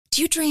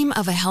Do you dream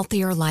of a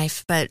healthier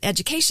life, but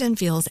education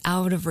feels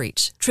out of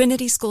reach?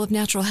 Trinity School of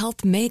Natural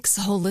Health makes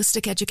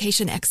holistic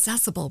education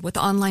accessible with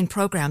online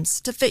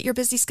programs to fit your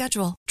busy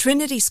schedule.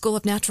 Trinity School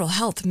of Natural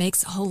Health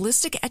makes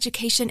holistic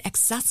education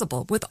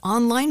accessible with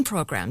online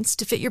programs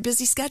to fit your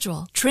busy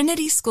schedule.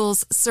 Trinity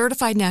School's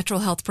Certified Natural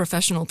Health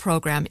Professional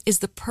Program is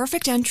the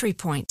perfect entry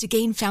point to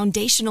gain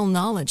foundational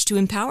knowledge to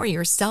empower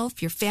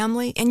yourself, your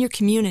family, and your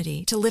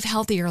community to live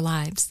healthier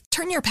lives.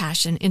 Turn your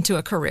passion into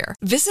a career.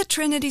 Visit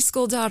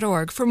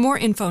trinityschool.org for more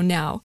info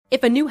now.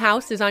 If a new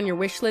house is on your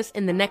wish list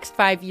in the next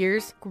 5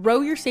 years,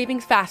 grow your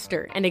savings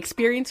faster and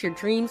experience your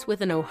dreams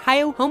with an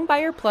Ohio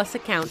Homebuyer Plus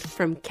account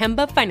from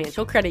Kemba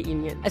Financial Credit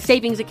Union. A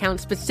savings account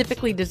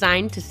specifically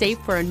designed to save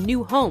for a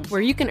new home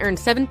where you can earn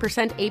 7%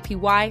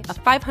 APY,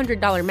 a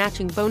 $500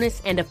 matching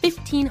bonus, and a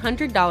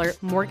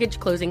 $1,500 mortgage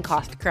closing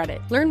cost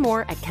credit. Learn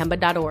more at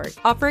Kemba.org.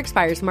 Offer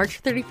expires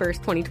March 31st,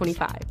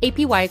 2025.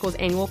 APY equals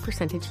annual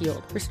percentage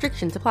yield.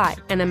 Restrictions apply.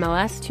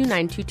 NMLS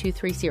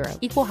 292230.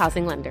 Equal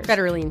housing lender.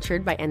 Federally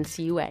insured by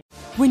NCUA.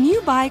 When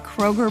you buy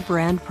Kroger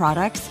brand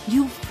products,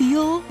 you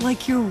feel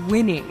like you're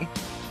winning.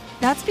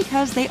 That's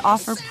because they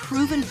offer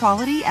proven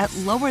quality at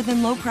lower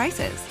than low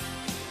prices.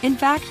 In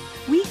fact,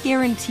 we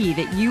guarantee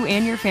that you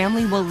and your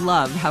family will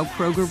love how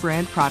Kroger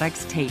brand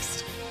products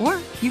taste, or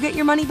you get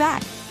your money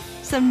back.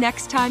 So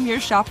next time you're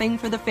shopping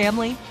for the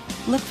family,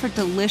 look for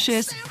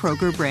delicious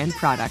Kroger brand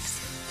products,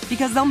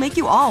 because they'll make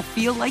you all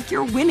feel like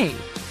you're winning.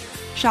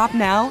 Shop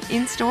now,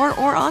 in-store,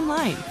 or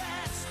online.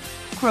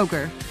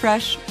 Kroger,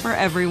 fresh for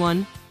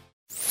everyone.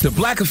 The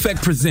Black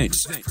Effect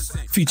Presents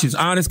features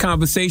honest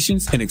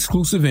conversations and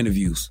exclusive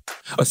interviews.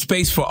 A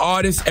space for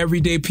artists,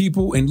 everyday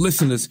people, and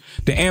listeners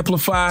to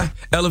amplify,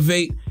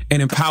 elevate,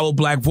 and empower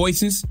Black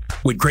voices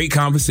with great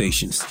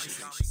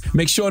conversations.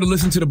 Make sure to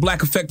listen to the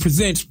Black Effect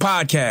Presents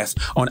podcast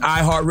on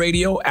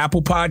iHeartRadio,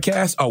 Apple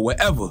Podcasts, or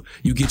wherever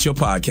you get your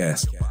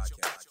podcasts.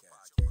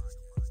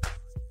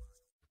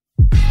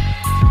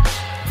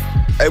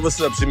 Hey,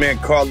 what's up? It's your man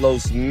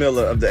Carlos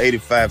Miller of the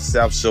 85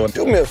 South Show. And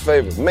do me a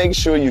favor, make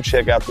sure you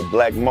check out The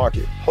Black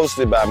Market,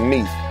 hosted by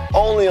me,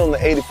 only on the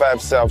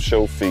 85 South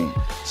Show feed.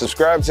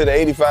 Subscribe to the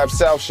 85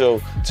 South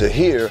Show to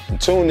hear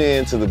and tune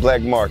in to The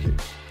Black Market.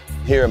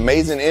 Hear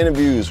amazing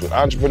interviews with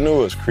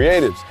entrepreneurs,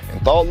 creatives,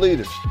 and thought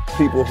leaders,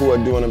 people who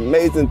are doing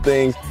amazing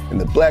things in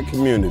the Black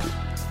community.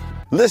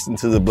 Listen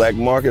to The Black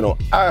Market on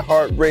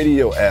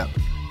iHeartRadio app,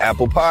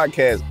 Apple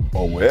Podcasts,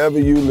 or wherever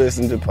you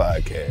listen to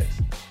podcasts.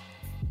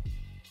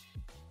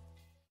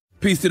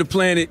 Peace to the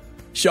planet,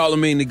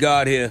 Charlamagne the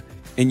God here,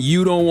 and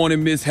you don't want to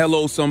miss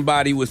Hello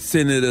Somebody with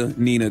Senator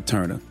Nina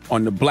Turner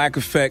on the Black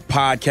Effect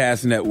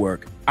Podcast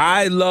Network.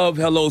 I love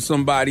Hello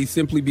Somebody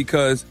simply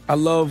because I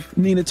love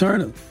Nina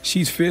Turner.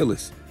 She's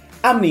fearless.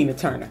 I'm Nina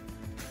Turner,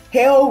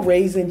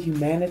 hell-raising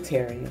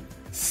humanitarian,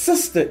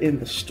 sister in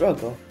the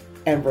struggle,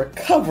 and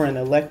recovering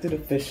elected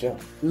official.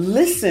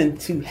 Listen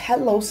to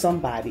Hello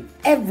Somebody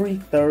every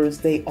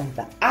Thursday on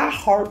the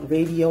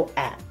iHeartRadio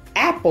app,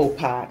 Apple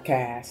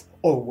Podcasts,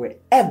 or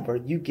wherever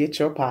you get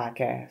your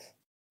podcasts.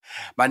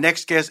 My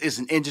next guest is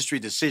an industry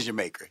decision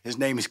maker. His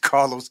name is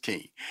Carlos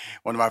King,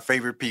 one of my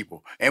favorite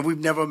people, and we've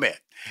never met.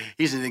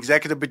 He's an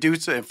executive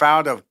producer and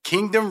founder of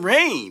Kingdom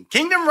Reign.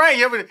 Kingdom Reign,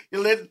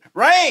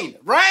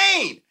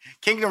 Reign!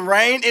 Kingdom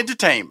Reign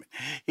Entertainment.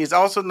 He's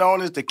also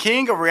known as the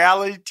king of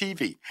reality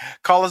TV.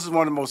 Carlos is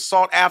one of the most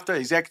sought-after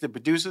executive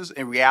producers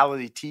in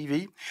reality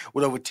TV.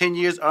 With over 10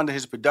 years under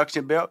his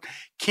production belt,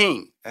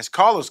 King, as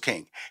Carlos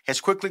King,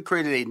 has quickly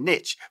created a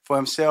niche for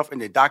himself in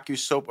the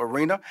docu-soap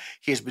arena.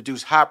 He has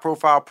produced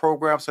high-profile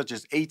programs such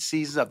as 8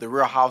 seasons of The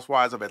Real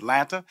Housewives of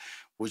Atlanta,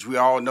 which we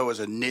all know is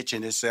a niche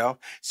in itself.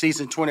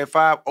 Season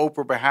 25,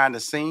 Oprah Behind the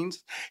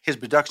Scenes. His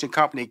production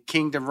company,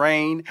 Kingdom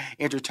Reign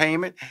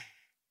Entertainment,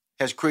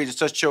 has created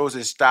such shows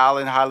as Style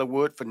in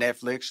Hollywood for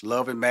Netflix,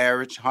 Love and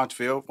Marriage,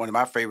 Huntsville, one of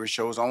my favorite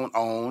shows on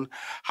OWN,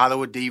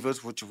 Hollywood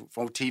Divas, which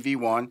from TV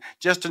One,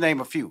 just to name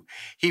a few.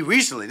 He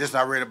recently, this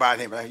I read about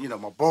him,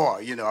 my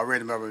boy, I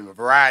read him in a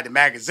Variety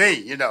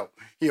magazine,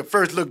 he a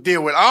first look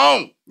deal with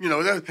OWN.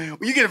 When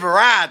you get a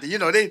Variety,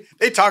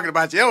 they talking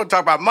about you. They don't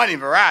talk about money in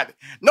Variety.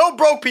 No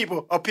broke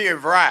people appear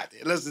in Variety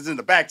unless it's in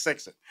the back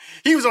section.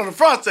 He was on the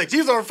front section.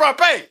 He was on the front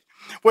page,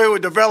 where it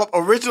would develop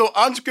original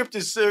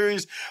unscripted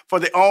series for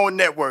their own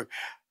network.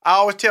 I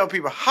always tell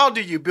people, how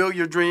do you build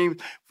your dreams?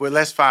 Well,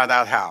 let's find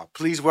out how.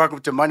 Please welcome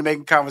to Money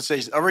Making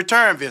Conversations, a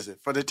return visit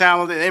for the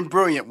talented and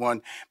brilliant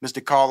one,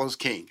 Mr. Carlos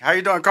King. How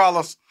you doing,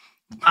 Carlos?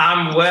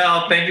 I'm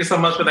well. Thank you so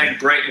much for that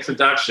great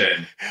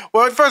introduction.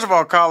 Well, first of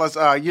all, Carlos,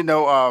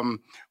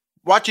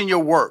 watching your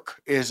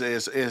work is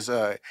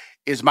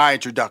my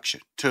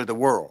introduction to the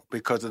world,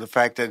 because of the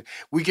fact that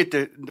we get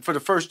to, for the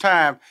first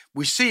time,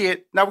 we see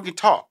it. Now we can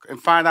talk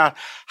and find out,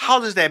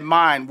 how does that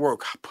mind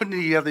work, putting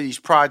together these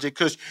projects,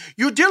 because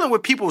you're dealing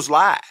with people's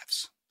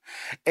lives.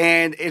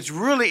 And it's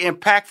really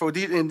impactful.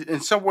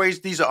 In some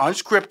ways, these are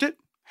unscripted.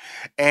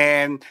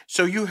 And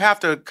so you have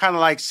to kind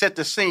of like set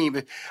the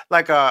scene.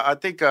 Like I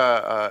think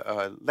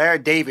Larry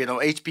David on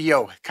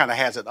HBO kind of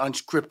has an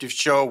unscripted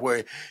show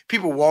where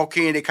people walk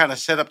in, they kind of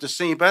set up the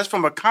scene, but that's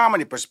from a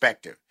comedy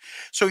perspective.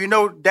 So you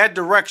know that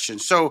direction.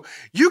 So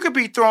you could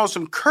be throwing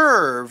some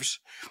curves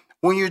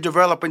when you're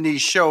developing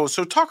these shows.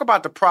 So talk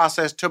about the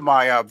process to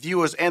my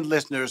viewers and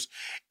listeners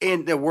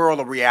in the world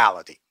of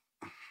reality.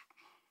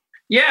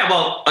 Yeah,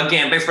 well,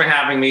 again, thanks for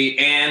having me.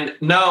 And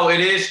no, it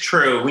is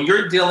true. When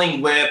you're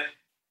dealing with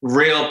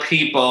real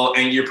people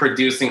and you're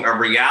producing a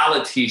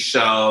reality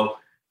show,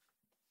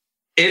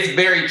 it's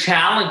very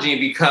challenging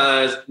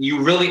because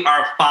you really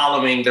are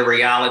following the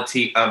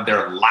reality of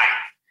their life.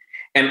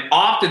 And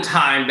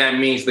oftentimes that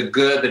means the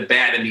good, the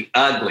bad, and the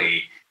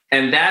ugly.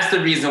 And that's the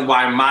reason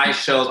why my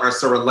shows are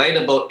so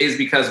relatable, is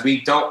because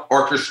we don't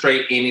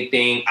orchestrate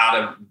anything out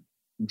of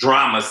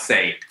drama's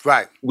sake.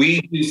 Right.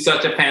 We do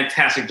such a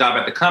fantastic job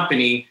at the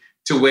company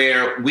to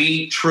where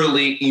we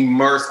truly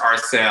immerse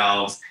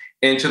ourselves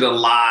into the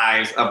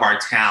lives of our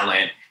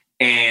talent.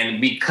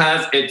 And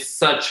because it's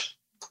such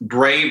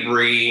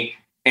bravery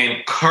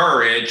and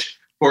courage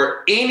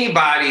for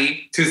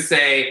anybody to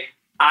say,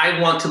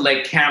 I want to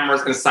lay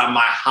cameras inside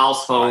my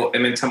household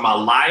and into my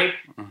life,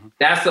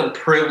 that's a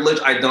privilege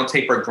I don't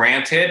take for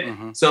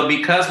granted. So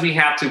because we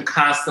have to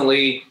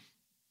constantly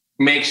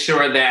make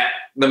sure that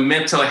the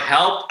mental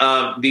health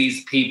of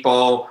these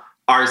people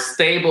are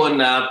stable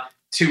enough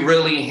to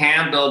really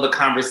handle the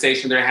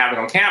conversation they're having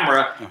on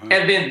camera,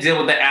 and then deal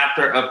with the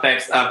after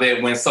effects of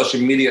it when social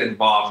media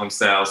involves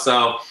themselves.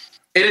 So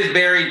it is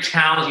very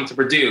challenging to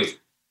produce.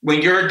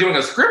 When you're doing a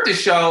scripted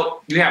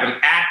show, you have an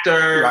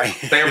actor, right.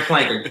 They're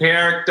playing a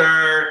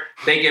character,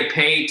 they get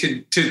paid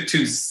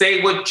to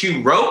say what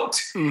you wrote,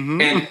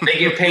 and they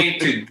get paid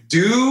to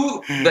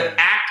do the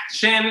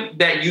action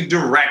that you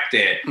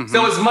directed.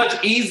 So it's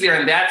much easier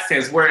in that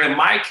sense, where in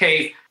my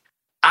case,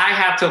 I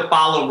have to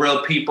follow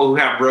real people who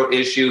have real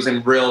issues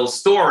and real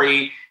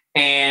story.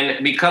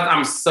 And because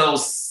I'm so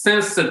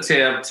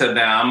sensitive to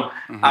them,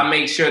 I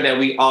make sure that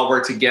we all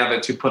work together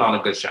to put on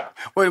a good show.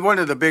 Well, one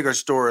of the bigger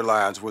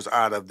storylines was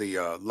out of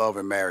the Love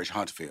and Marriage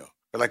Huntsville.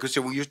 But like I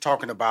said, when you're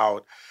talking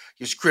about,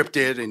 you're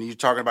scripted and you're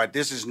talking about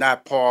this is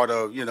not part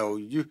of,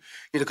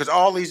 because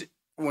all these,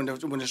 when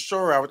the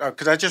story,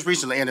 because I just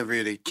recently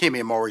interviewed Kimmy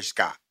and Maurice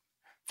Scott.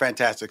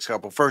 Fantastic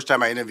couple. First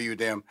time I interviewed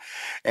them.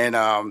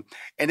 And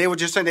they were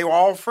just saying they were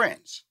all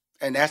friends.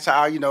 And that's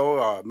how,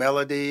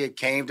 Melody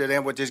came to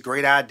them with this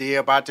great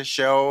idea about the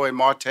show and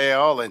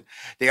Martell. And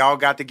they all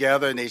got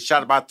together and they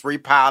shot about 3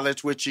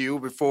 pilots with you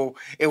before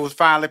it was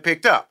finally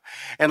picked up.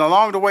 And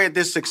along the way of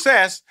this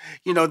success,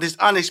 this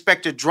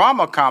unexpected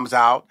drama comes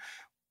out,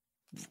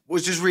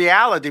 which is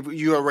reality.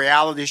 You're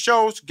reality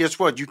shows. Guess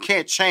what? You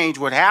can't change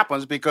what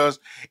happens because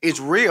it's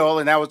real.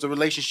 And that was the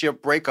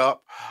relationship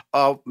breakup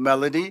of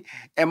Melody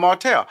and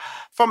Martell.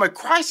 From a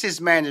crisis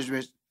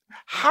management,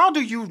 how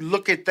do you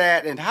look at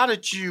that, and how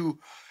did you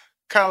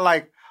kind of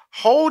like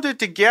hold it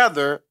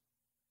together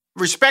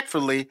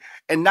respectfully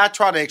and not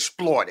try to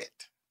exploit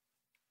it?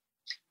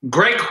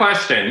 Great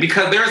question,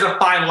 because there's a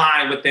fine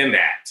line within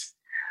that.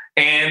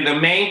 And the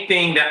main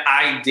thing that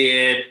I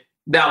did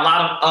that a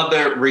lot of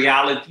other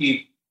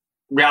reality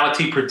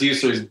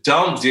producers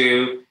don't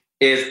do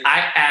is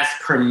I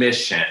asked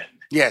permission.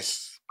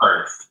 Yes.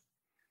 First.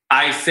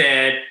 I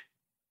said,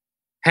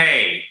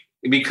 hey,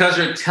 because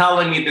you're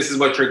telling me this is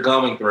what you're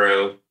going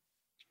through,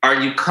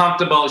 are you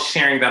comfortable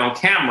sharing that on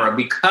camera?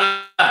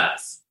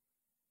 Because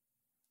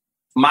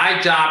my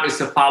job is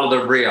to follow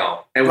the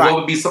real. And What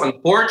would be so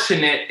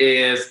unfortunate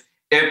is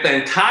if the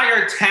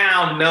entire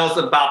town knows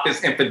about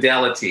this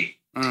infidelity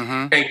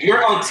and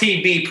you're on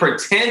TV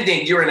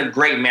pretending you're in a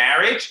great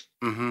marriage,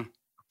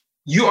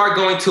 you are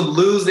going to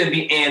lose in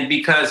the end,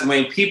 because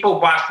when people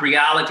watch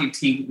reality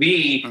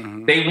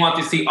TV, they want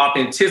to see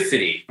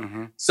authenticity.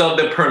 So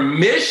the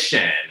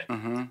permission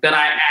that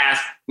I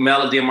asked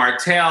Melody and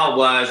Martell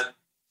was,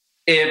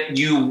 if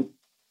you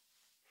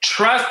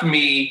trust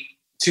me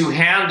to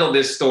handle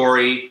this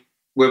story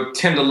with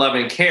tender love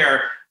and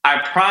care, I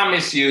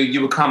promise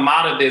you will come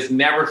out of this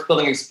never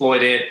feeling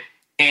exploited.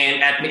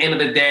 And at the end of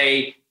the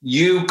day,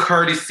 you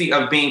courtesy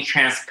of being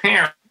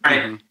transparent,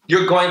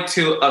 you're going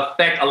to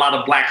affect a lot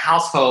of Black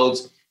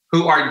households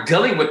who are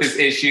dealing with this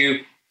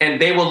issue,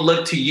 and they will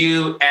look to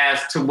you as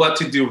to what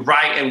to do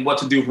right and what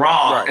to do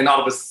wrong. Right. And all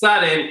of a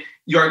sudden,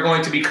 you're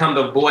going to become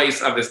the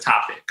voice of this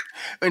topic.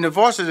 And the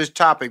voice of this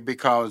topic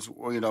becomes,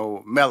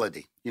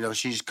 Melody.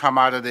 She's come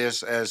out of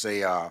this as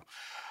a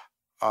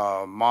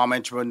mom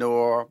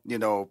entrepreneur,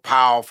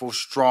 powerful,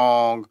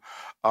 strong,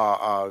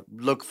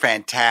 look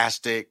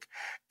fantastic.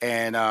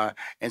 And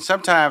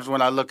sometimes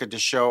when I look at the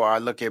show, I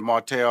look at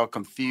Martell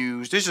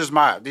confused. This is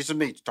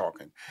me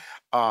talking.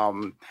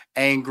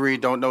 Angry,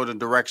 don't know the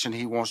direction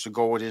he wants to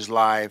go with his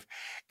life.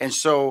 And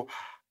so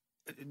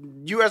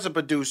you as a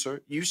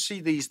producer, you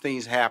see these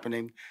things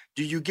happening.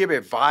 Do you give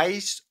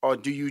advice, or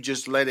do you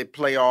just let it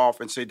play off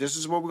and say, this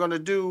is what we're going to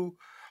do?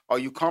 Are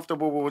you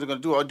comfortable with what we're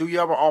going to do? Or do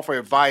you ever offer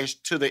advice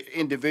to the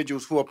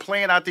individuals who are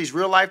playing out these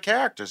real life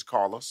characters,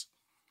 Carlos?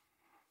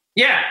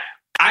 Yeah.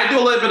 I I do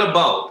a little bit of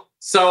both.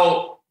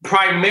 So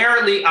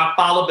primarily, I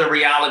follow the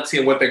reality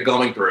of what they're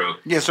going through.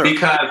 Yes, sir.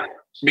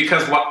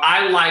 Because what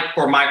I like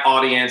for my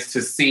audience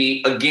to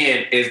see,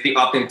 again, is the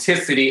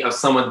authenticity of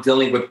someone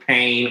dealing with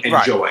pain and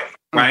joy,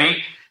 right?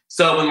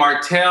 So when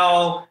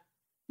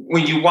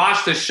you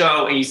watch the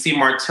show and you see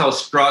Martell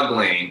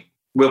struggling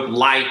with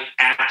life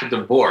after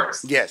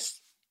divorce, yes,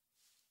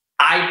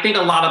 I think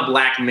a lot of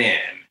Black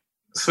men,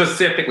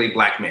 specifically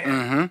Black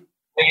men,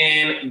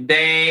 and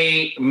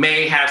they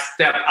may have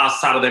stepped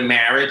outside of their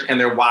marriage and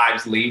their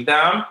wives leave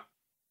them,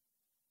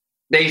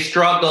 they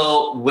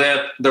struggle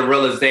with the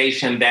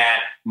realization that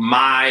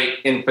my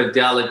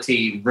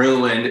infidelity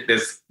ruined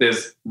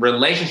this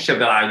relationship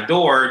that I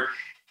adored.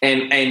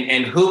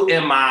 And who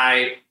am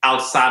I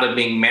outside of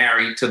being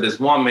married to this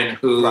woman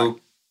who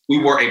we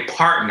were a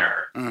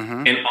partner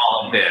in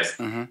all of this?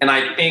 And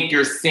I think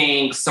you're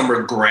seeing some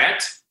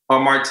regret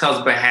on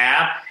Martell's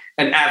behalf.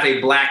 And as a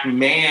Black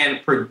man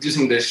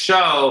producing this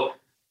show,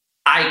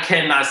 I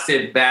cannot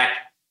sit back,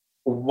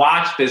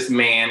 watch this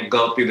man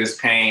go through this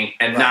pain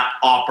and not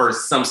offer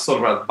some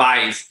sort of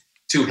advice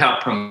to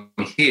help him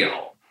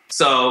heal.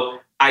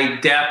 So I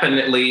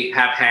definitely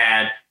have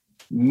had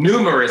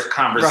numerous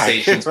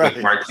conversations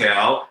with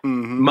Martell,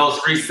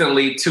 most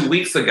recently 2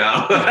 weeks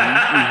ago,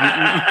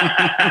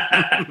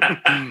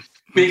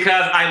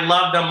 because I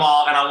love them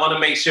all and I want to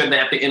make sure that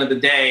at the end of the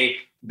day,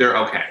 they're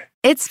okay.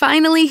 It's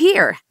finally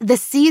here, the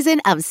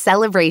season of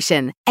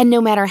celebration. And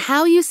no matter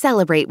how you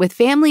celebrate with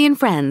family and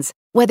friends,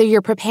 whether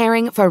you're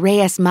preparing for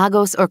Reyes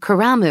Magos or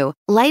Karamu,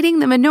 lighting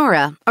the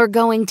menorah, or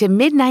going to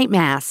midnight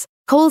mass,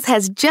 Kohl's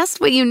has just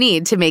what you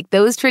need to make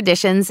those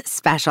traditions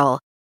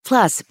special.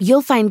 Plus,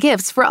 you'll find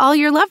gifts for all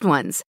your loved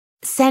ones.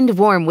 Send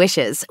warm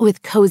wishes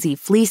with cozy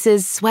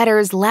fleeces,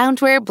 sweaters,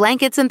 loungewear,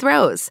 blankets, and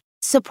throws.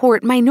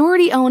 Support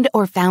minority-owned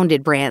or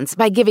founded brands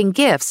by giving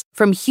gifts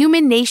from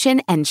Human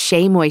Nation and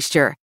Shea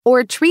Moisture.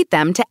 Or treat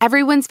them to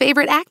everyone's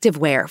favorite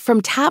activewear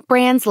from top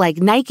brands like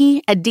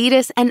Nike,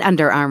 Adidas, and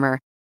Under Armour.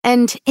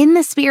 And in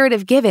the spirit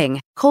of giving,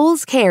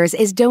 Kohl's Cares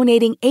is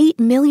donating $8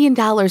 million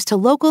to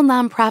local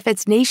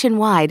nonprofits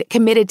nationwide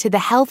committed to the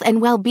health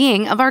and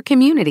well-being of our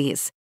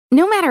communities.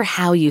 No matter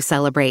how you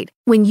celebrate,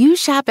 when you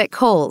shop at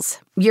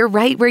Kohl's, you're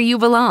right where you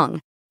belong.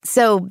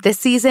 So this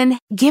season,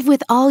 give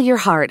with all your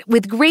heart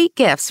with great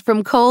gifts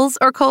from Kohl's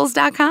or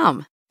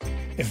Kohls.com.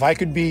 If I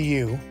could be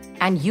you.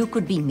 And you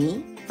could be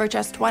me. For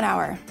just 1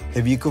 hour.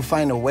 If you could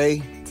find a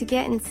way to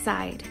get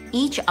inside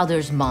each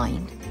other's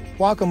mind.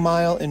 Walk a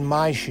mile in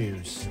my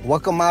shoes.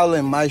 Walk a mile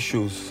in my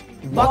shoes.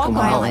 Walk a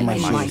mile in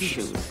my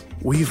shoes.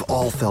 We've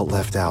all felt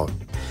left out.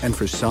 And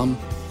for some,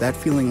 that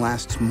feeling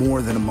lasts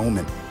more than a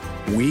moment.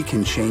 We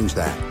can change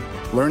that.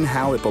 Learn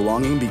how at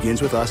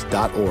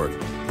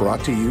belongingbeginswithus.org.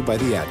 Brought to you by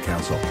the Ad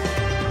Council.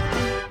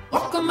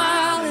 Walk a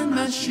mile in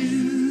my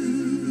shoes.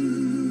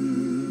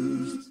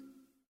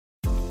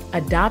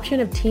 Adoption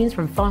of teens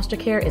from foster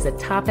care is a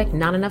topic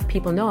not enough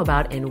people know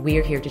about, and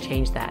we're here to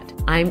change that.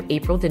 I'm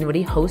April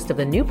Dinwiddie, host of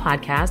the new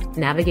podcast,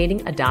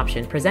 Navigating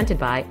Adoption, presented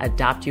by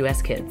Adopt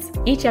US Kids.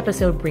 Each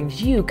episode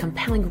brings you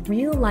compelling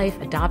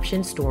real-life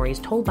adoption stories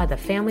told by the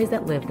families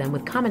that live them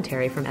with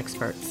commentary from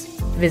experts.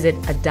 Visit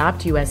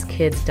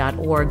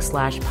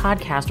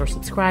adoptuskids.org/podcast or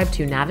subscribe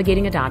to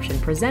Navigating Adoption,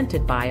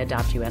 presented by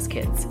Adopt US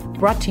Kids.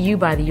 Brought to you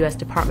by the U.S.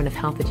 Department of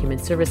Health and Human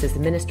Services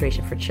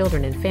Administration for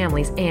Children and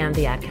Families and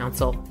the Ad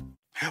Council.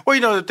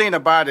 Well, the thing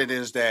about it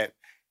is that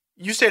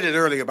you said it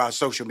earlier about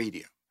social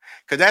media,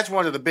 because that's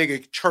one of the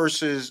biggest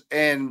curses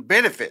and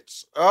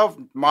benefits of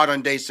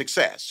modern day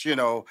success,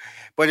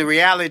 But in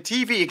reality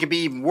TV, it can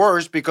be even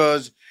worse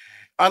because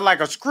unlike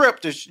a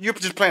script, you're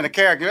just playing a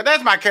character.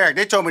 That's my character.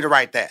 They told me to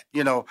write that,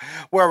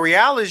 Where a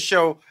reality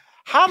show,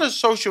 how does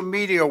social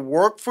media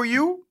work for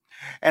you?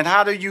 And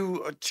how do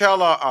you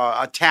tell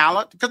a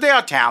talent? Because they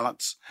are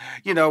talents,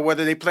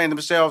 whether they play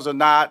themselves or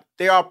not,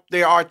 they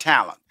are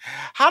talent.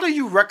 How do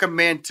you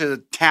recommend to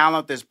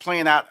talent that's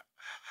playing out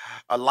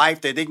a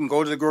life that they can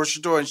go to the grocery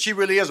store and she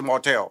really is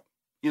Martell?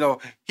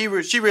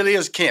 She really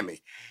is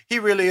Kimmy. He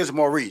really is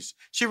Maurice.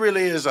 She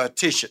really is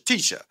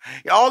Tisha.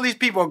 All these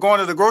people are going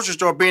to the grocery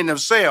store being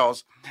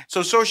themselves.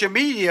 So social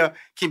media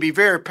can be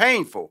very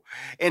painful.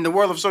 In the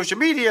world of social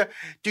media,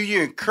 do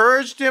you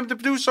encourage them to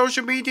do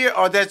social media,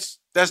 or that's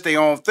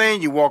their own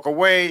thing? You walk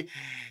away.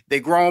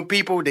 They're grown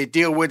people. They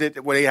deal with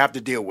it where they have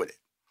to deal with it.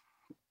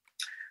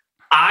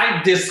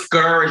 I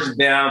discourage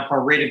them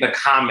from reading the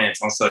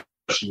comments on social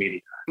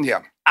media.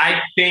 Yeah. I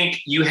think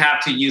you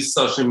have to use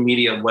social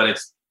media what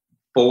it's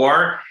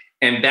for,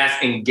 and that's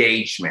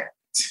engagement.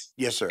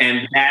 Yes, sir.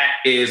 And that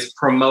is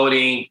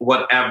promoting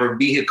whatever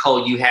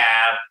vehicle you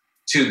have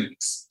to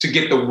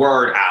get the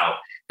word out.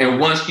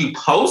 And once you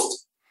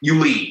post, you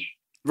leave.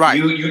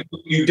 Right.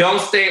 You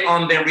don't stay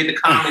on there and read the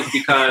comments,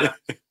 because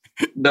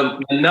the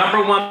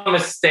number one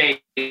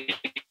mistake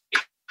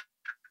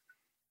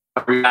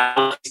a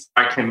reality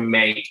star can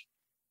make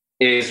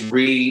is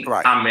read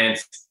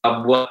comments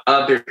of what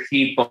other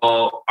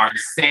people are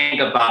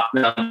saying about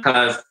them,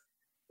 because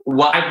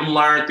what I've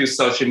learned through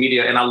social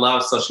media, and I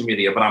love social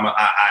media, but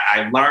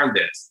I learned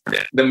this.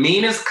 The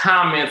meanest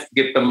comments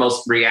get the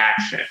most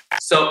reaction.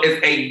 So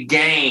it's a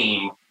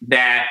game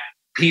that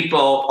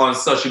people on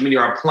social media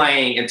are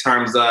playing in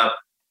terms of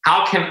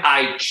how can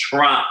I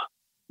trump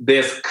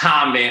this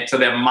comment so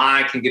that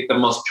mine can get the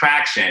most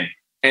traction.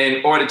 And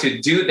in order to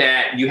do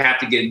that, you have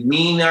to get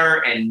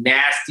meaner and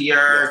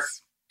nastier.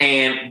 Yes.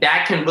 And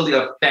that can really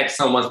affect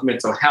someone's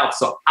mental health.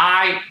 So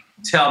I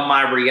tell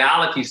my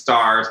reality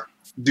stars,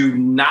 do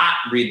not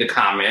read the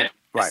comment,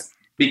 right?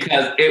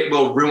 Because it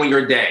will ruin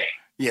your day.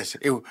 Yes,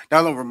 it will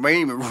not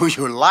only ruin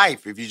your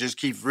life if you just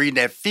keep reading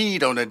that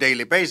feed on a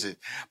daily basis.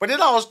 But it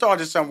all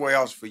started somewhere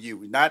else for you.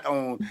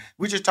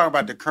 We just talk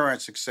about the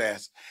current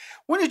success.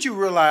 When did you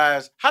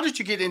realize, how did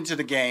you get into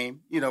the game?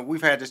 You know,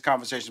 we've had this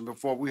conversation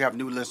before. We have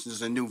new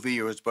listeners and new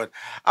viewers, but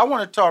I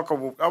want to talk,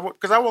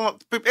 because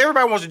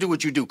everybody wants to do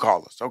what you do,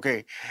 Carlos,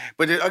 okay?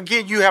 But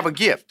again, you have a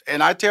gift.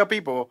 And I tell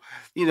people,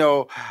 you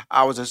know,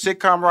 I was a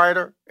sitcom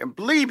writer, and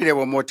believe me, there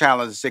were more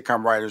talented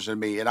sitcom writers than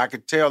me. And I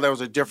could tell there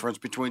was a difference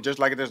between, just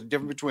like there's a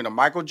difference between a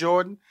Michael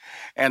Jordan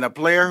and a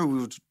player who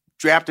was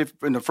drafted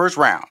in the first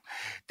round.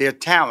 Their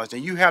talents,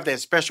 and you have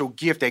that special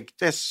gift,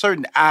 that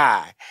certain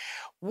eye.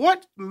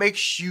 What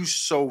makes you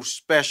so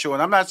special?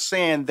 And I'm not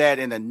saying that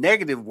in a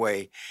negative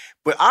way,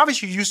 but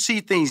obviously you see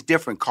things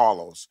different,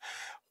 Carlos.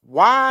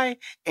 Why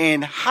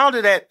and how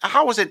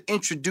was it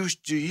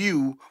introduced to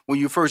you when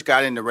you first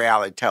got into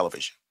reality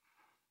television?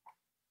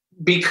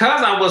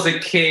 Because I was a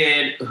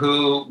kid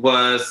who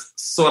was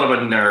sort of a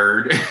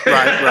nerd.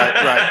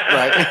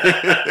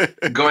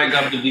 Right. Going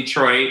up to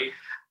Detroit,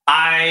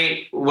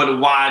 I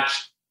would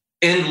watch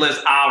endless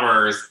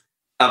hours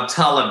of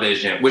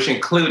television, which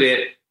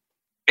included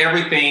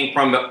everything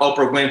from the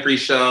Oprah Winfrey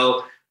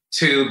Show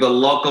to the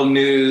local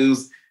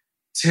news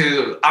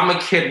to, I'm a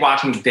kid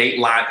watching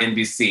Dateline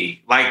NBC.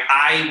 Like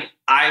I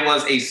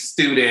was a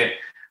student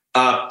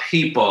of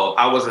people.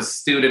 I was a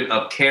student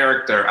of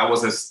character. I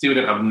was a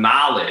student of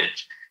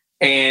knowledge.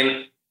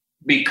 And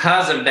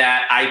because of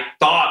that, I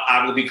thought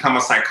I would become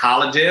a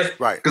psychologist.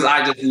 Right. Because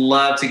I just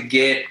love to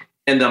get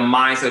in the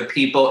minds of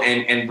people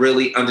and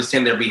really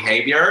understand their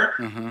behavior.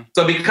 Mm-hmm.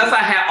 So because I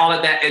had all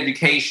of that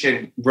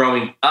education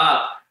growing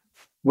up,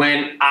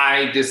 when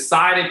I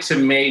decided to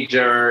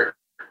major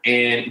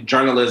in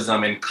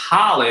journalism in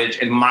college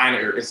and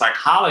minor in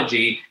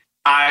psychology,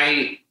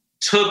 I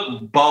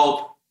took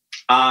both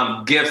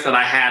gifts that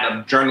I had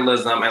of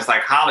journalism and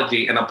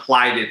psychology and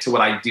applied it to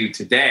what I do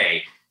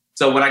today.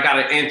 So when I got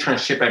an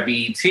internship at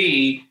BET,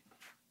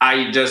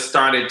 I just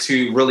started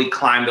to really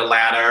climb the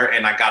ladder,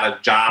 and I got a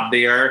job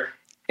there.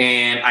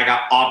 And I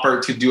got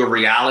offered to do a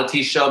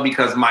reality show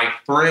because my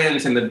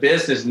friends in the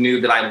business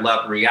knew that I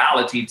loved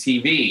reality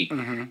TV.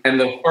 Mm-hmm. And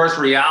the first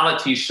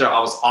reality show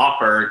I was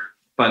offered,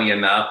 funny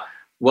enough,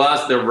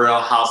 was The Real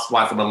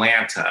Housewives of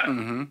Atlanta.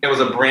 Mm-hmm. It was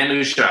a brand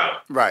new show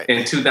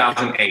in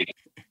 2008.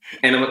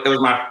 And it was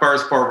my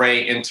first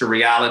foray into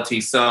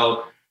reality.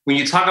 So when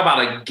you talk about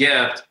a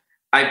gift,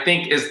 I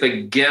think it's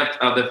the gift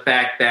of the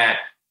fact that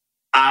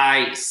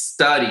I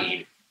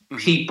studied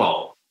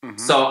people. Mm-hmm.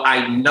 So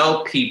I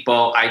know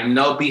people, I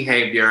know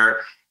behavior,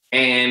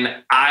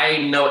 and I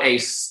know a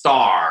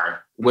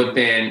star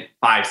within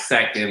 5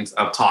 seconds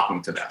of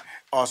talking to them.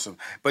 Awesome.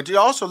 But you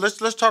also,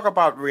 let's talk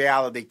about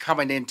reality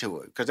coming into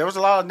it, because there was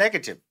a lot of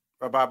negative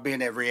about being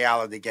that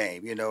reality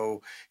game. You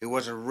know, it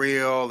wasn't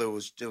real. It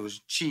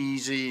was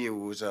cheesy. It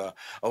was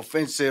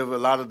offensive. A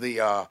lot of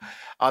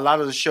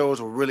the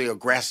shows were really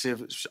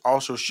aggressive.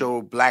 Also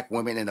showed Black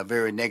women in a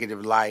very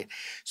negative light.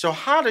 So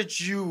how did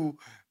you,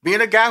 being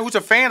a guy who's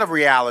a fan of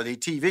reality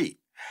TV,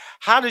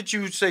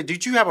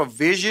 did you have a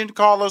vision,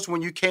 Carlos,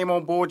 when you came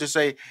on board to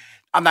say,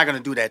 I'm not going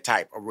to do that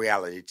type of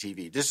reality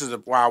TV. This is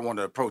why I want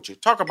to approach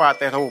it. Talk about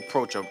that whole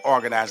approach of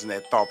organizing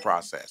that thought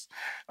process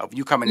of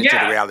you coming into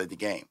the reality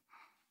game.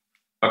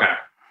 Okay.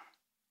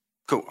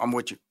 Cool. I'm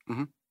with you.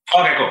 Mm-hmm.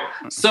 Okay,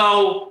 cool.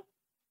 So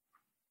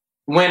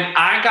when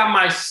I got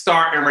my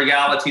start in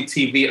reality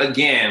TV,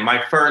 again,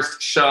 my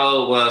first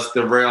show was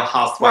The Real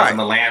Housewives of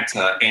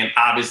Atlanta. And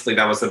obviously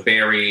that was a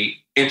very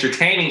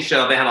entertaining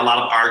show. They had a lot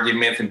of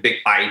arguments and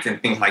big fights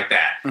and things like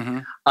that.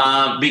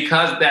 Mm-hmm.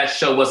 Because that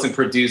show wasn't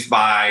produced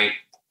by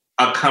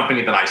a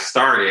company that I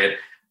started,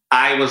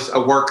 I was a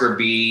worker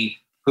bee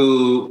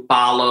who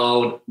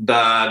followed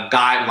the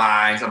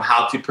guidelines of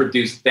how to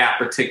produce that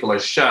particular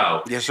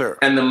show. Yes, sir.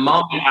 And the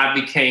moment I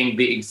became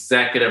the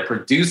executive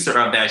producer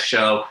of that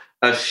show,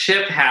 a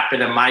shift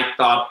happened in my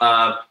thought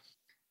of,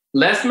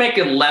 let's make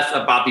it less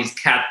about these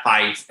cat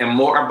fights and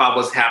more about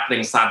what's happening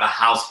inside the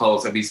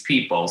households of these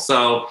people.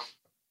 So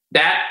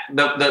that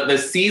the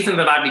season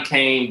that I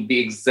became the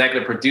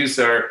executive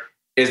producer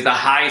is the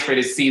highest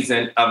rated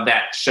season of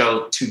that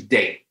show to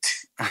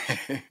date.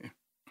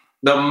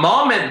 The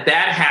moment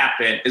that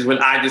happened is when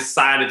I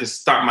decided to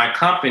start my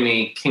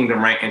company,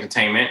 Kingdom Reign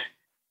Entertainment,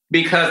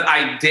 because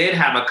I did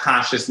have a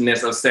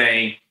consciousness of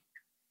saying,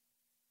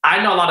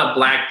 I know a lot of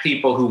Black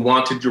people who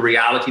want to do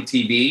reality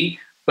TV,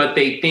 but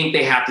they think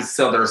they have to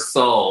sell their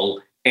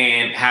soul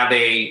and have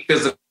a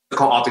physical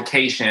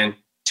altercation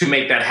to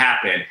make that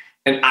happen.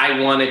 And I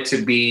wanted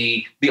to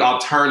be the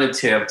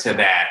alternative to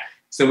that.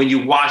 So when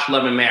you watch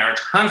Love and Marriage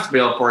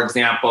Huntsville, for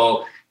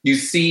example, you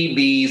see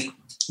these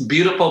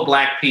beautiful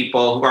Black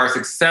people who are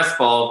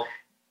successful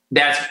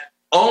that's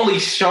only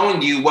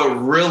showing you what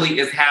really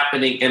is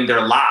happening in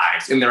their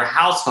lives, in their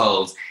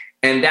households.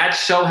 And that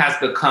show has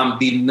become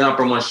the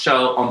 #1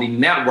 show on the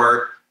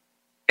network.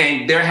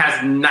 And there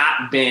has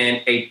not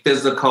been a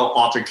physical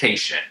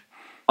altercation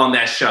on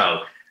that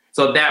show.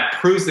 So that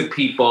proves to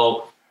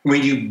people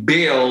when you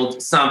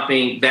build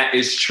something that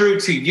is true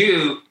to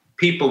you,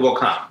 people will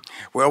come.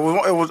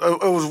 Well, it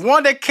was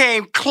one that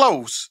came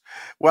close.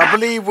 Well, I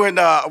believe when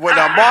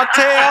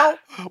Martell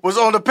was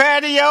on the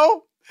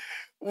patio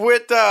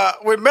with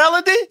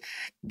Melody,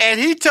 and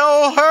he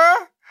told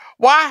her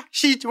why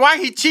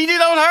he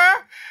cheated on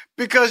her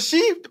because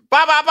she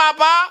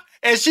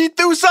and she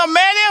threw something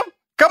at him.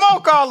 Come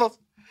on, Carlos.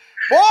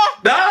 Boy.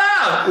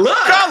 No, look.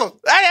 Carlos,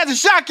 I had to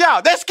shock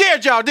y'all. That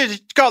scared y'all, did you?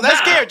 Carlos, that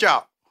scared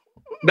y'all.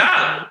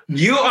 No,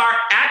 you are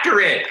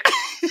accurate.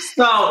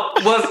 So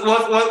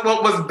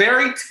what was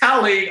very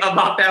telling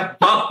about that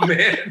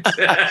moment.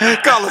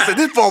 Carlos said,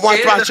 "This boy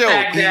watch my show."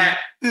 That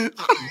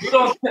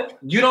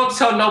you don't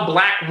tell no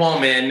Black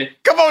woman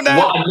come on now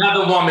what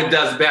another woman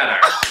does better.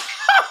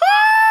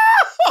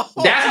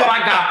 That's what I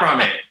got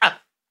from it.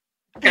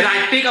 And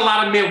I think a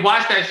lot of men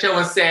watched that show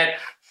and said,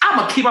 I'm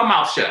gonna keep my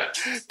mouth shut.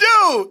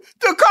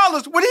 Dude,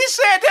 Carlos, when he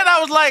said that, I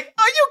was like,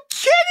 are you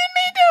kidding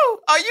me, dude?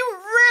 Are you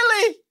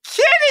really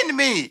kidding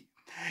me?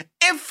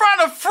 In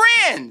front of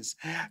friends,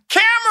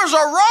 cameras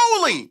are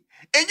rolling,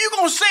 and you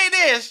gonna say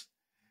this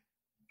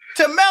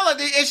to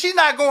Melody, and she's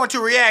not going to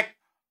react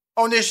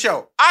on this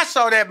show. I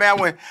saw that, man.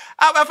 When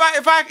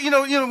if I you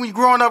know when you're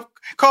growing up,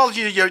 Carlos,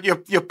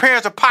 your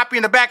parents will pop you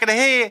in the back of the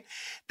head.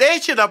 They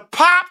should have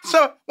popped.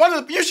 So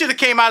you should have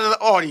came out of the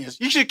audience.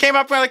 You should have came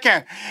up in front of the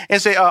camera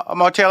and say,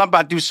 Martell, I'm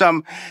about to do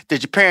something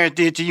that your parents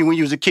did to you when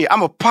you was a kid.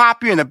 I'm going to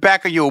pop you in the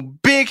back of your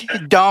big,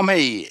 dumb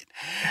head.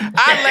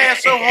 I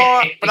laughed so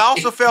hard, but I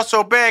also felt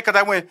so bad because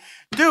I went,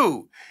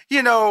 dude,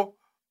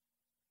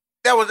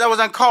 that was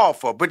uncalled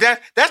for. But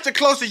that's the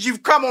closest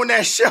you've come on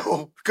that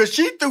show because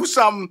she threw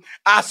something,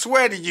 I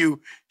swear to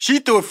you, she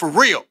threw it for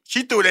real.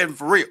 She threw it in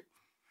for real.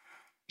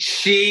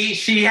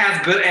 She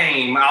has good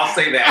aim. I'll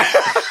say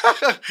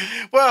that.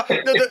 Well,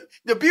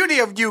 the beauty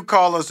of you,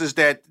 Carlos, is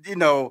that,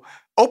 Oprah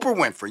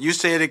Winfrey, you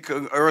said it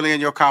early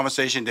in your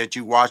conversation that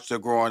you watched her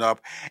growing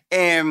up.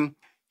 And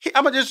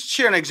I'm going to just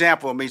share an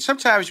example. I mean,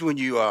 sometimes when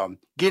you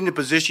get in a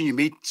position, you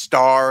meet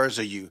stars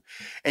and you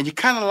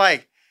kind of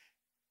like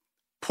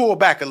pull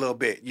back a little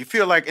bit. You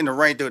feel like in the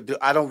rain,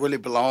 I don't really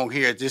belong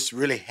here. This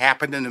really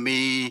happening to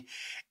me.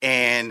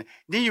 And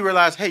then you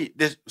realize, hey,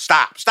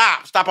 stop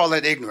all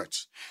that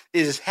ignorance.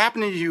 It is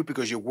happening to you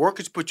because your work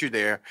has put you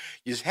there.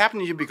 It's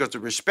happening to you because the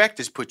respect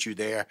has put you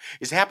there.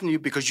 It's happening to you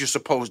because you're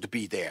supposed to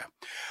be there.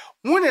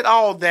 When did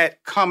all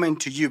that come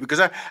into you? Because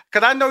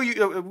I know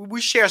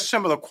we share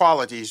similar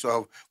qualities.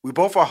 We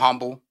both are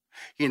humble.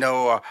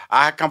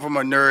 I come from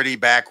a nerdy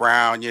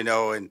background,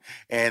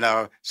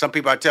 and some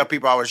people, I tell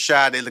people I was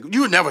shy. They look,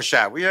 you were never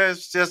shy. Well,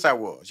 yes, I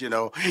was,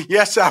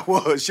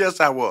 Yes,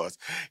 I was.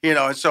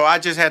 And so I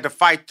just had to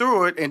fight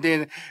through it and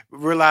then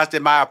realize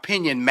that my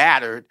opinion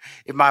mattered.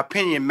 If my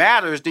opinion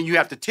matters, then you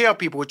have to tell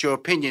people what your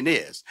opinion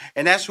is.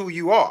 And that's who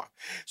you are.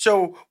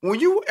 So when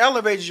you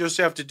elevated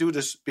yourself to do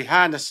this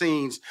behind the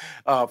scenes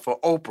for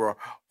Oprah,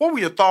 what were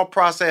your thought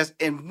process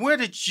and where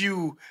did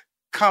you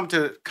coming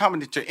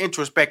to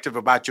introspective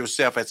about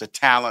yourself as a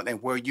talent and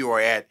where you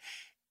are at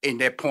in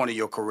that point of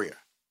your career?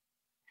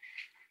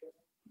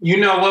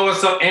 What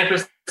was so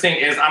interesting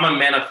is I'm a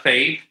man of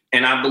faith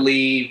and I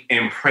believe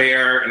in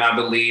prayer and I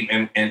believe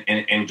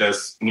in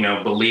just,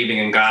 believing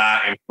in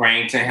God and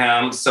praying to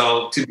him.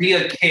 So to be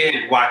a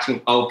kid watching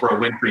Oprah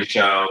Winfrey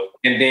show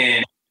and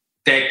then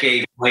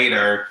decades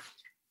later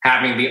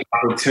having the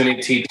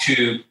opportunity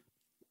to,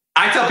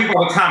 I tell people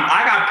all the time,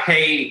 I got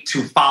paid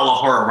to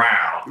follow her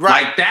around.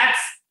 Right. Like that's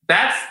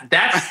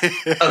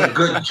a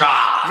good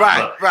job.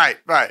 Right.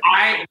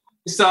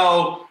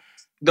 So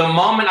the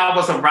moment I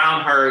was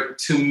around her,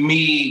 to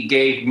me,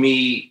 gave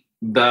me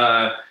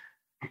the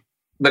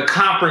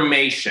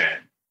confirmation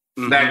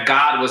that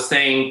God was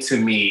saying to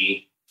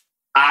me,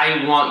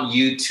 I want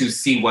you to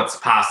see what's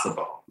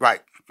possible.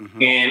 Right.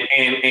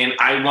 And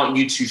I want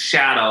you to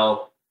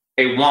shadow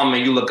a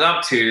woman you look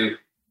up to,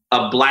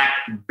 a Black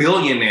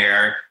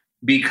billionaire,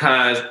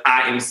 because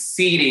I am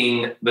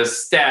seeding the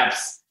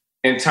steps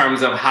in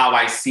terms of how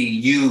I see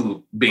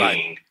you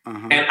being.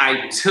 Right. And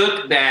I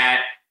took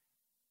that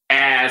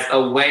as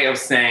a way of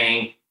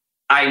saying,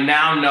 I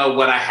now know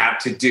what I have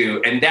to do.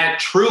 And that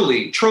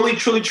truly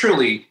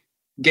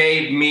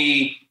gave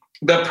me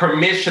the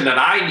permission that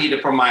I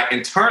needed from my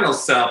internal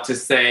self to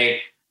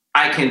say,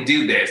 I can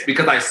do this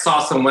because I saw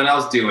someone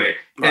else do it.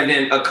 Right. And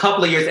then a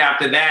couple of years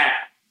after that,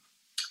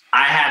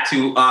 I had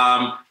to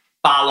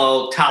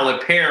follow Tyler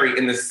Perry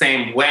in the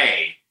same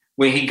way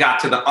when he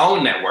got to the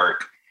OWN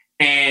network.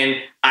 And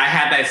I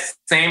had that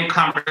same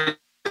conversation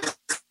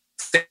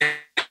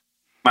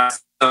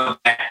myself. How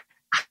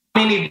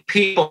many many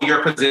people in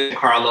your position,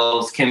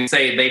 Carlos, can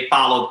say they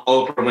followed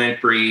Oprah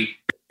Winfrey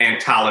and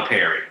Tyler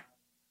Perry?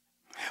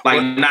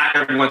 Like, not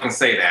everyone can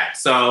say that.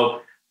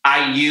 So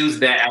I use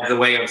that as a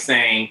way of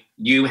saying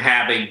you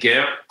have a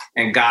gift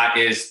and God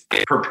is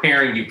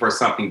preparing you for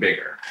something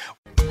bigger.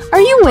 Are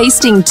you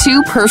wasting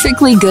 2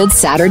 perfectly good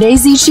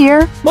Saturdays each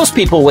year? Most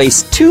people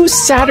waste 2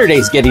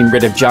 Saturdays getting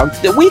rid of junk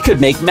that we could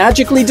make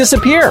magically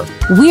disappear.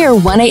 We're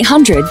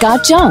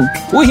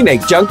 1-800-GOT-JUNK. We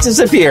make junk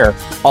disappear.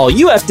 All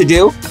you have to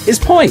do is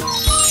point.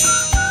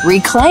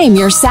 Reclaim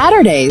your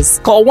Saturdays.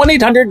 Call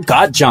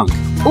 1-800-GOT-JUNK.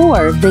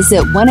 Or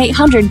visit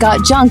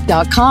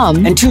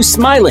 1-800-GOT-JUNK.com. And 2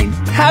 smiling,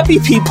 happy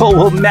people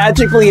will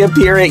magically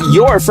appear at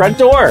your front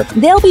door.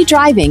 They'll be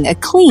driving a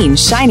clean,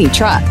 shiny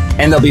truck.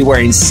 And they'll be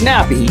wearing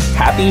snappy,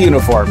 happy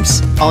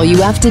uniforms. All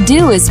you have to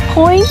do is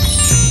point,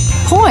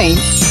 point,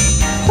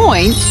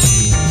 point,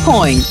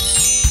 point.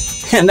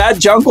 And that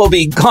junk will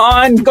be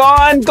gone,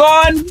 gone,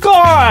 gone,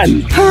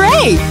 gone.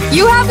 Hooray!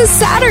 You have a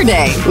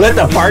Saturday. Let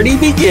the party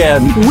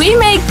begin. We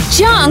make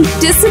junk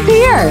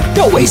disappear.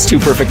 Don't waste 2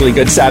 perfectly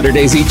good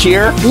Saturdays each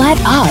year. Let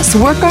us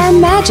work our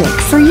magic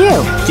for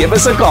you. Give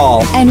us a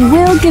call. And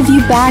we'll give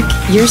you back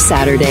your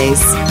Saturdays.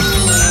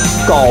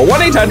 Call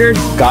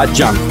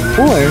 1-800-GOT-JUNK.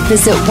 Or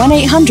visit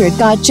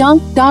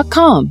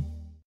 1-800-GOT-JUNK.com.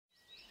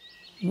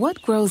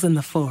 What grows in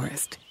the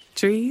forest?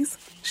 Trees?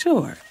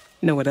 Sure.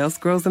 Know what else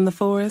grows in the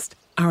forest?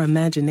 Our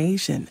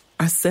imagination,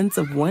 our sense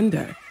of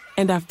wonder,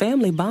 and our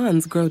family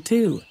bonds grow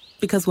too.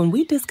 Because when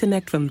we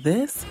disconnect from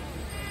this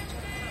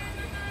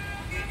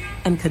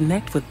and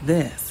connect with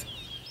this,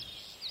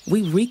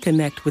 we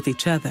reconnect with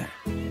each other.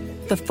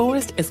 The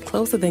forest is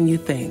closer than you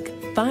think.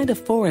 Find a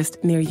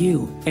forest near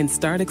you and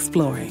start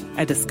exploring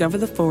at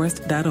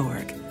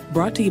discovertheforest.org.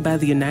 Brought to you by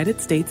the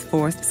United States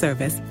Forest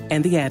Service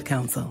and the Ad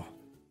Council.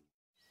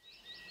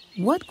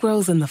 What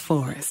grows in the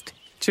forest?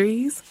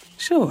 Trees?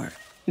 Sure.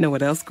 Know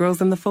what else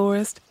grows in the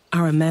forest?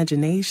 Our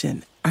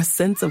imagination, our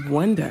sense of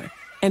wonder,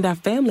 and our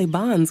family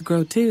bonds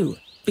grow too.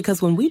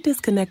 Because when we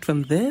disconnect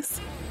from this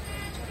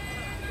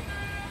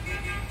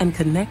and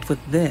connect with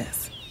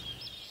this,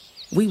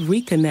 we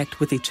reconnect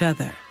with each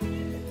other.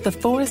 The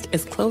forest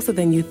is closer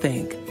than you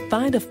think.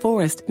 Find a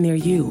forest near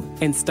you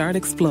and start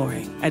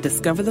exploring at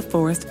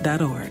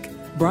discovertheforest.org.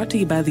 Brought to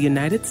you by the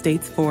United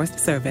States Forest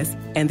Service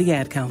and the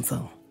Ad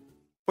Council.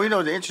 Well, you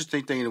know, the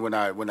interesting thing when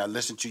I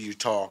listen to you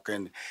talk,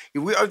 and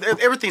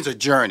everything's a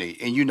journey,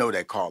 and you know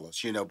that,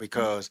 Carlos, you know,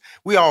 because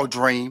we all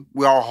dream,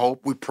 we all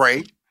hope, we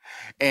pray,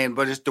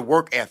 but it's the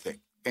work ethic,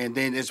 and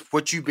then it's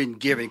what you've been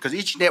given, because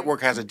each network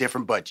has a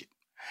different budget.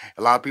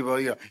 A lot of people,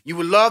 you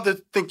would love to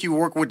think you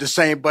work with the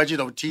same budget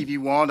on TV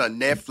One or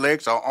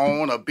Netflix or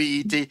OWN or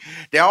BET.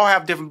 They all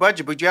have different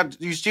budget, but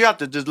you still have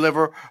to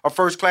deliver a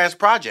first-class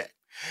project.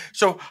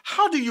 So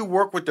how do you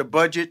work with the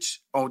budgets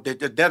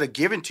that are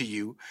given to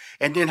you?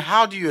 And then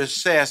how do you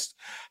assess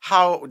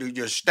how do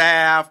your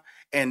staff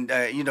and,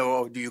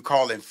 do you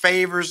call in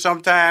favors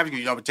sometimes?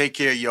 Take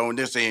care of you on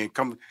this end,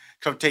 come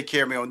take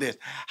care of me on this.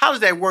 How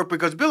does that work?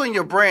 Because building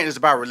your brand is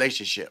about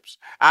relationships.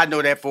 I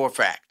know that for a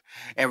fact.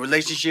 And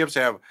relationships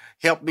have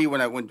helped me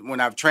when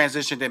I've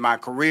transitioned in my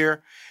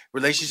career.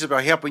 Relationships are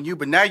helping you,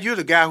 but now you're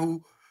the guy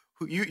who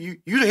you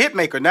the hit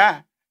maker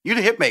now. You're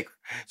the hit maker.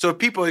 So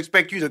people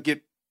expect you to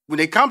get, when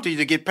they come to you,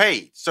 to get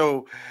paid.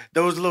 So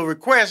those little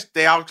requests,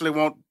 they actually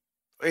want,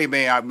 hey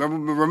man, I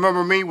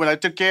remember me when I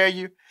took care of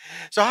you.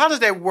 So how does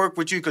that work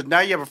with you? Because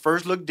now you have a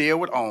first look deal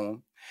with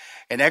OWN,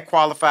 and that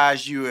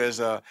qualifies you as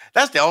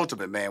that's the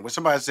ultimate, man. When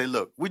somebody say,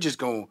 look, we're just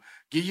going to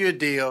give you a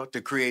deal to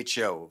create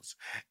shows.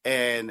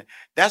 And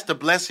that's the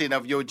blessing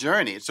of your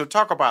journey. So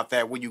talk about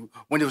that when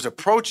it was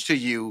approached to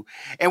you,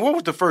 and what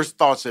was the first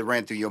thoughts that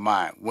ran through your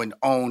mind when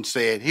OWN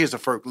said, here's a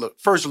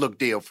first look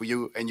deal for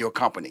you and your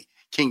company,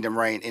 Kingdom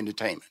Reign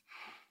Entertainment?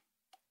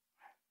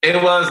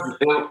 It was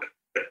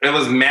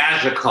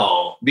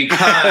magical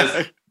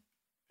because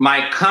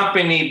my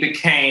company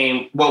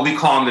became what we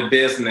call in the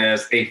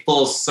business a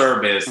full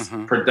service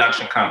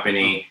production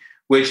company,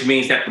 which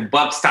means that the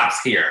buck stops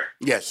here.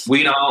 Yes.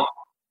 We don't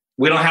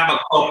have a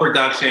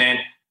co-production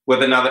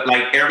with another,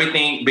 like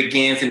everything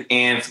begins and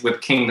ends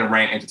with Kingdom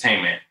Reign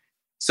Entertainment.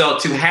 So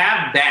to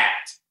have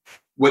that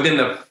within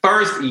the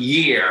first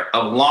year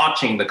of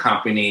launching the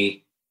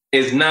company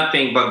is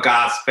nothing but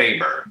God's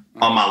favor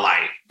on my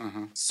life.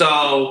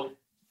 So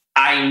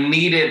I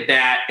needed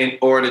that in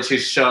order to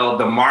show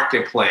the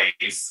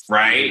marketplace,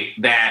 right,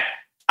 that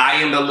I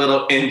am the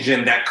little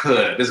engine that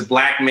could. This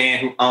black man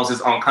who owns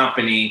his own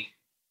company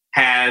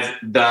has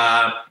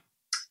the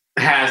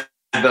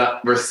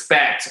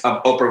respect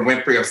of Oprah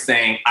Winfrey of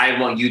saying, I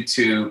want you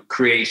to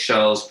create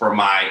shows for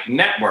my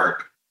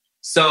network.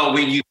 So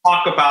when you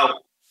talk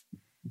about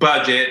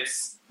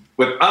budgets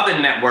with other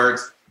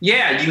networks,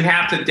 yeah, you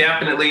have to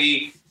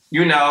definitely,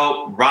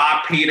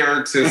 rob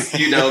Peter to,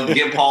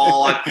 get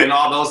Paul and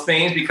all those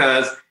things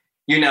because,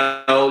 you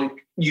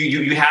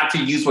have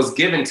to use what's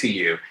given to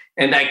you.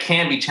 And that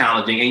can be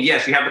challenging. And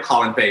yes, you have to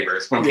call in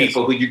favors from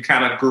people who you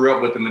kind of grew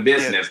up with in the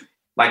business. Yes.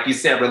 Like you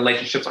said,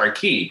 relationships are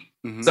key.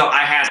 So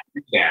I had to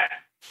do that.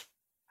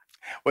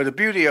 Well, the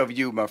beauty of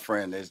you, my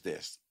friend, is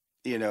this.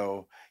 you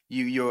know,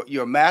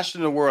 you're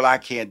mastering the world I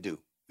can't do,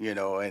 you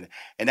know, and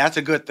that's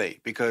a good thing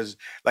because,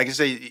 like I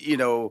say, you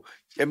know,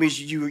 that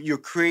means you're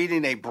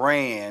creating a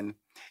brand.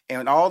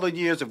 And all the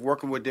years of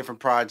working with different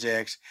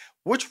projects,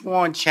 which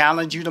one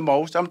challenged you the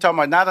most? I'm talking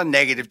about not a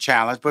negative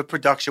challenge, but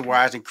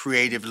production-wise and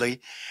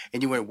creatively.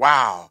 And you went,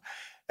 wow,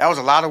 that was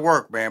a lot of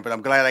work, man, but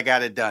I'm glad I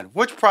got it done.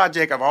 Which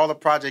project of all the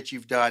projects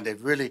you've done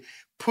that really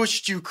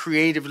pushed you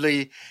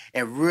creatively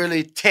and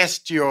really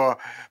test your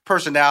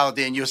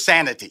personality and your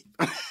sanity?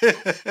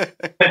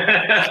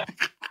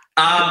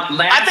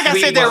 I think I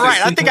said that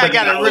right. I think I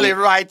got it really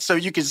right so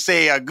you can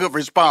say a good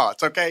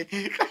response, okay?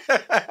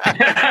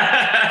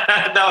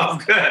 That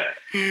was good.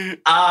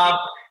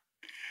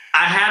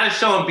 I had a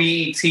show on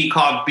BET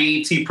called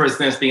BET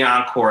Presents the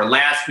Encore.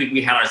 Last week,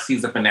 we had our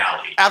season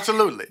finale.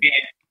 Absolutely.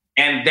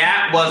 And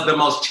that was the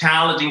most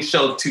challenging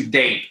show to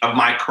date of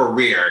my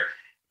career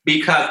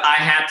because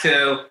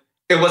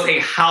it was a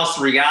house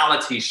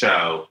reality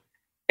show,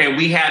 and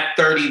we had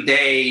 30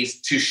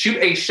 days to shoot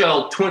a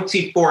show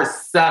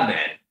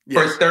 24/7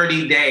 for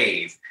 30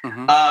 days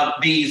of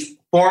these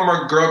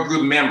former girl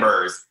group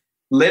members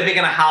living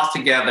in a house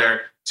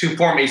together to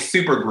form a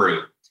super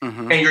group.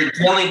 And you're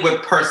dealing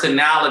with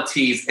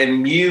personalities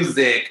and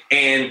music.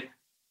 And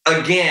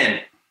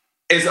again,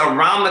 it's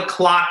around the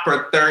clock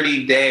for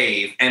 30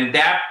 days. And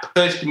that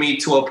pushed me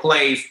to a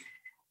place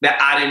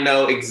that I didn't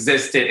know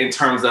existed in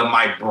terms of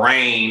my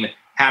brain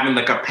having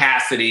the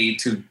capacity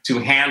to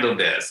handle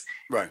this.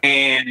 Right.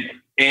 And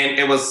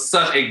it was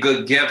such a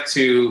good gift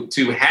to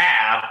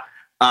have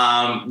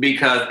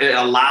because it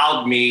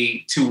allowed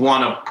me to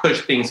want to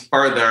push things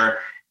further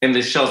in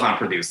the shows I'm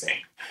producing.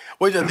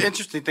 Well, the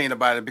interesting thing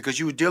about it, because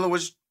you were dealing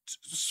with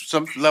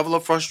some level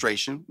of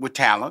frustration with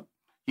talent,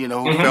 you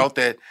know, who felt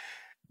that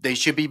they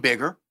should be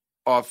bigger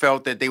or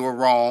felt that they were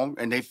wrong,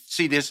 and they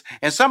see this.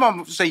 And some of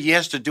them say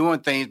yes to doing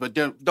things, but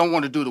don't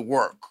want to do the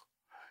work,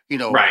 you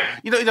know. Right.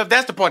 You know,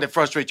 that's the part that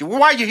frustrates you. Well,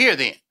 why are you here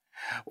then?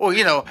 Well,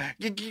 you know,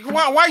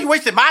 why are you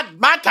wasting my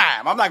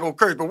time? I'm not going to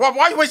curse, but why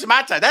are you wasting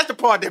my time? That's the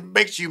part that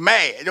makes you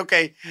mad,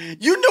 okay?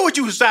 You knew what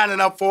you were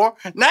signing up for.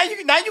 Now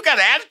you got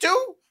an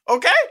attitude?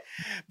 Okay?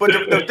 But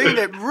the thing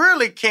that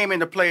really came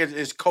into play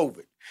is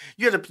COVID.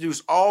 You had to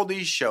produce all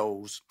these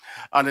shows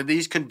under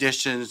these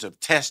conditions of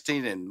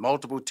testing and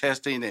multiple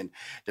testing, and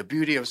the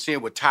beauty of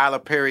seeing what Tyler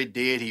Perry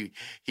did. He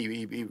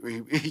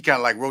kind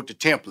of like wrote the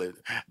template,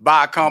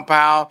 buy a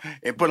compound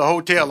and put a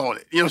hotel on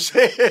it. You know what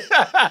I'm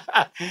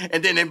saying?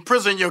 And then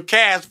imprison your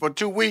cast for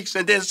 2 weeks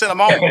and then send them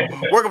home.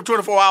 Work them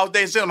 24 hours a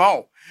day and send them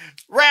home.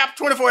 Wrap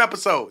 24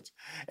 episodes.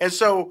 And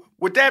so,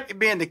 with that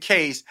being the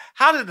case,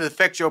 how did it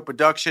affect your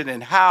production,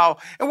 and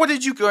what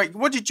did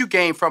you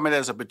gain from it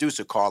as a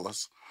producer,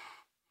 Carlos?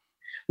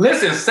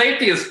 Listen,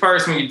 safety is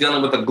first when you're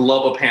dealing with a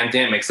global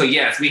pandemic. So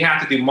yes, we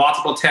have to do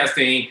multiple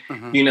testing.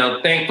 You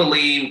know,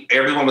 thankfully,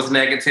 everyone was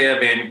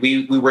negative, and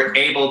we were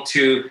able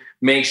to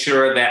make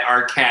sure that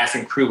our cast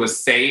and crew was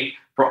safe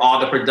for all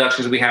the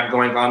productions we have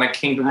going on at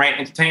Kingdom Reign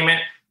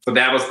Entertainment. So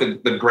that was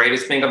the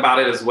greatest thing about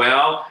it as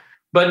well.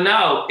 But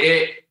no,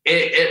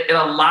 it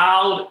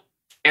allowed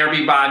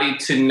everybody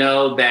to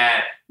know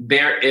that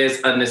there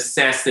is a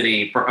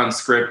necessity for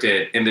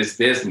unscripted in this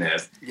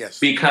business. Yes.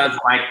 Because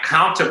my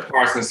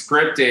counterparts in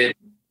scripted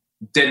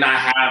did not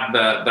have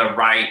the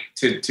right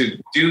to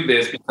do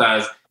this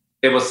because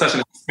it was such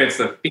an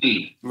expensive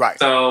fee. Right.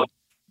 So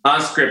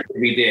unscripted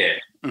we did.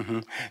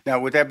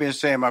 Now, with that being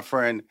said, my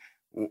friend,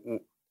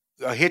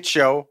 a hit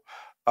show,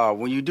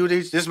 when you do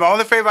these, this is my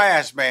only favor I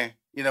ask, man.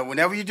 You know,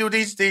 whenever you do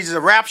these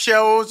rap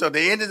shows or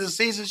the end of the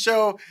season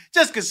show,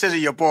 just consider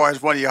your boy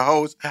as one of your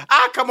hosts.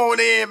 I'll come on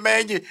in,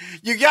 man.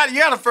 You got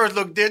a first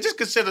look there. Just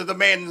consider the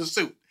man in the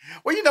suit.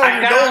 Well, you know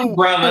who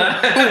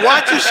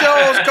watches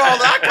shows,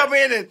 Carlos. I come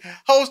in and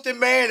host it,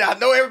 man. I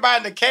know everybody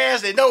in the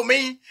cast. They know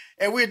me,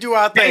 and we do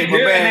our thing. They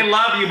do, and they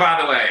love you, by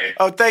the way.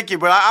 Oh, thank you.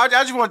 But I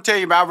just want to tell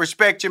you, man, I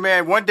respect you,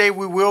 man. One day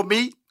we will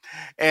meet.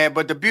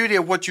 But the beauty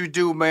of what you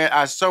do, man,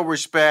 I so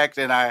respect,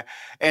 and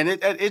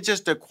it's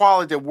just the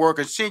quality of work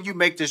and seeing you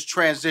make this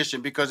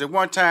transition, because at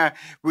one time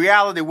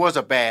reality was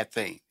a bad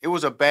thing. It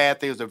was a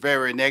bad thing. It was a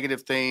very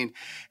negative thing,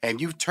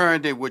 and you've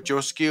turned it with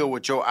your skill,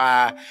 with your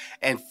eye,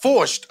 and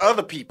forced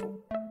other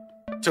people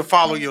to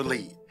follow your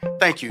lead.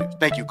 Thank you,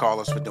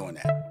 Carlos, for doing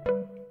that.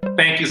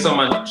 Thank you so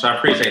much. I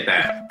appreciate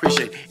that.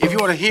 Appreciate it. If you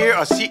want to hear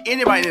or see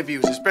any of my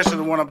interviews, especially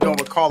the one I'm doing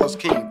with Carlos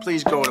King,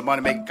 please go to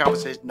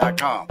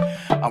moneymakingconversation.com.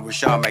 I'm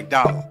Rushion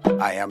McDonald.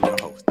 I am your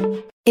host.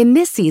 In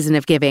this season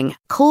of giving,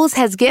 Kohl's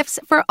has gifts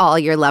for all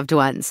your loved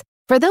ones.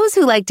 For those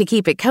who like to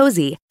keep it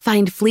cozy,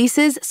 find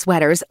fleeces,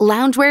 sweaters,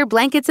 loungewear,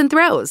 blankets, and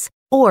throws.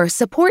 Or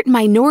support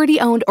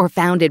minority-owned or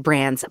founded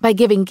brands by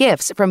giving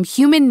gifts from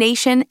Human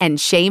Nation and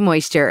Shea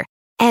Moisture.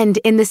 And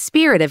in the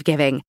spirit of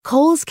giving,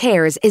 Kohl's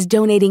Cares is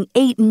donating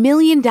 $8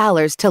 million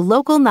to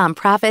local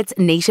nonprofits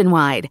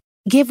nationwide.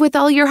 Give with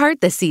all your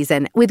heart this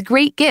season with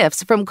great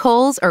gifts from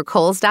Kohl's or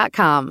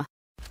Kohls.com.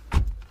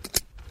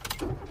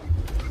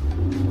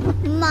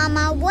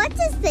 Mama, what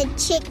does the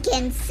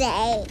chicken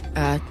say?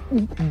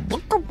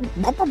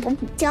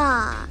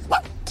 Dog.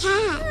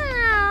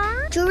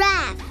 Cat.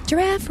 Giraffe.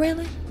 Giraffe,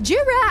 really?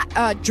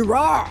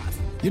 Giraffe.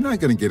 You're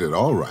not going to get it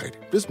all right.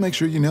 Just make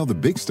sure you nail the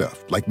big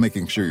stuff, like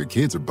making sure your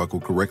kids are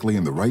buckled correctly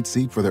in the right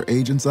seat for their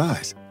age and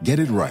size. Get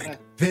it right.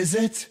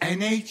 Visit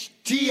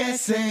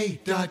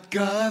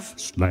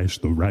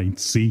NHTSA.gov/the right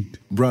seat.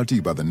 Brought to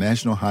you by the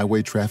National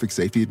Highway Traffic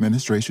Safety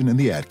Administration and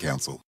the Ad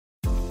Council.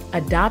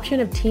 Adoption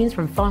of teens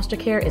from foster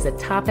care is a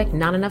topic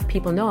not enough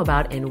people know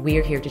about, and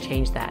we're here to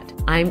change that.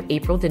 I'm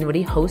April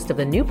Dinwiddie, host of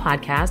the new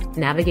podcast,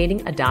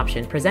 Navigating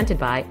Adoption, presented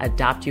by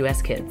Adopt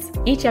US Kids.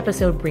 Each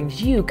episode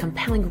brings you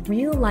compelling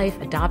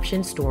real-life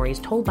adoption stories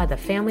told by the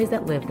families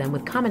that live them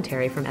with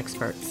commentary from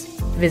experts.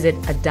 Visit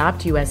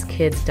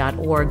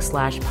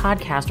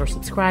adoptuskids.org/podcast or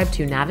subscribe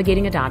to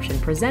Navigating Adoption,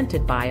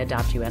 presented by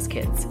Adopt US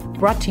Kids.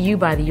 Brought to you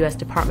by the U.S.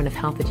 Department of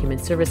Health and Human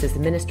Services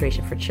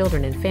Administration for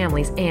Children and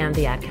Families and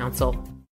the Ad Council.